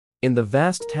In the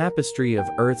vast tapestry of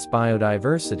Earth's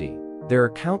biodiversity, there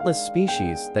are countless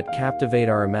species that captivate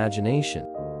our imagination.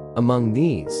 Among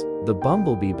these, the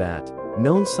bumblebee bat,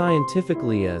 known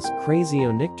scientifically as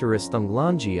Crasionectarus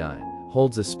thunglongii,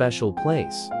 holds a special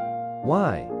place.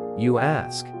 Why, you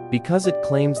ask? Because it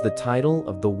claims the title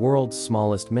of the world's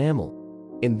smallest mammal.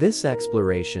 In this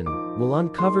exploration, we'll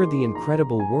uncover the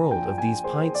incredible world of these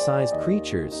pint-sized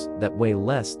creatures that weigh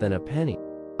less than a penny.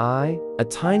 A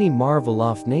tiny marvel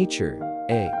of nature.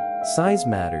 Size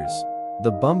matters.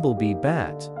 The bumblebee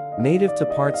bat, native to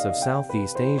parts of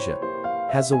Southeast Asia,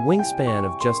 has a wingspan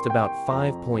of just about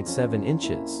 5.7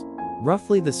 inches,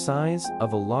 roughly the size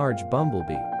of a large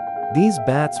bumblebee. These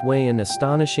bats weigh an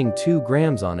astonishing 2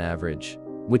 grams on average,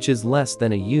 which is less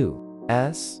than a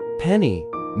U.S. penny,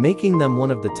 making them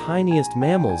one of the tiniest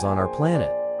mammals on our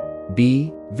planet.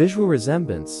 Visual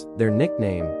resemblance. Their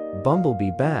nickname,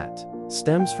 bumblebee bat,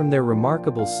 stems from their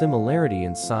remarkable similarity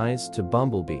in size to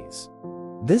bumblebees.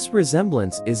 This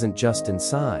resemblance isn't just in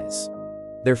size.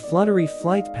 Their fluttery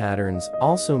flight patterns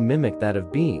also mimic that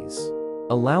of bees,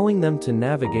 allowing them to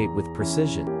navigate with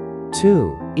precision.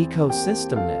 2.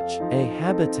 Ecosystem niche. A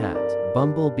habitat.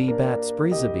 Bumblebee bat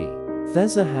spreezabee.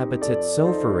 Thesa habitat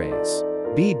sophoraes.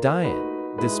 B. Diet.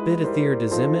 Dispidothere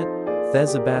dizimit.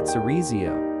 Thesabat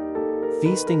ceresio.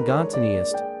 Feasting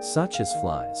Tiniest, such as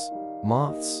flies,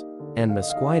 moths, and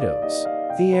mosquitoes.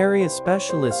 The area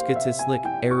specialist Skatislik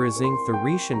Erizing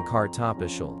Theresian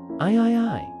Cartopischal.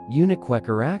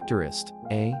 Uniquecaracterist.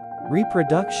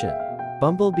 Reproduction.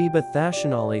 Bumblebee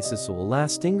bathationalasis will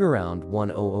lasting around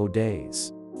 100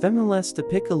 days. Femilesta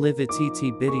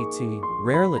picalivititi bititi,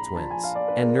 rarely twins,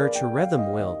 and nurture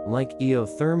rhythm will, like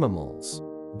eothermals.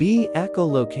 B.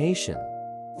 Echolocation.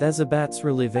 Thesabats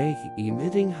relive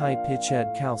emitting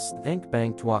high-pitched calc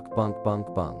bankbanktwak bunk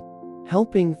bung.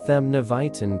 Helping them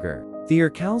navitinger. Their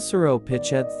calcero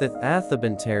pitched thith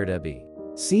athabanterdebi.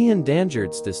 C.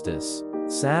 Endangered stistis.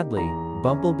 Sadly,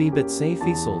 bumblebee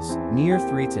batsafisals, near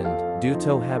threatened, due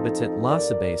to habitat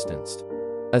lossabastance.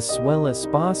 As well as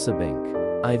spasabink.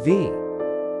 IV.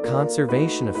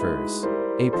 Conservation affairs.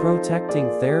 A protecting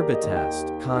therapist,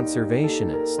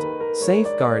 conservationist.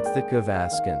 Safeguard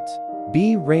thicavaskant.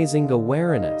 B. Raising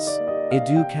awareness.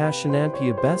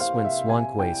 Educationampia beswin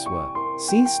swanqueswa.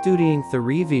 C. Studying the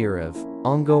of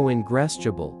ongoing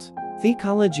gestibult.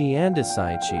 Thecology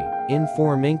andesaichi,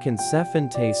 informing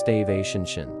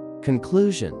concephantastavation.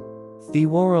 Conclusion.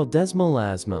 Theoral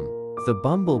desmolasmum, the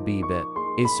bumblebee bit,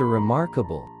 is a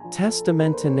remarkable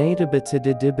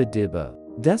testamentinatibitidibadiba,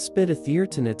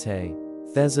 despidithirtinite,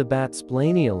 thesabats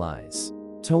planialize.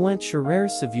 Toent sharer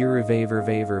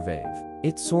severivavervavervave,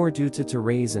 it soar due to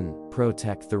raison,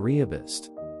 protect the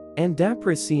reabist. And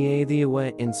d'aprecier the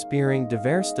inspiring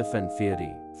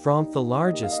diverstefenfiati, from the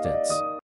largestance.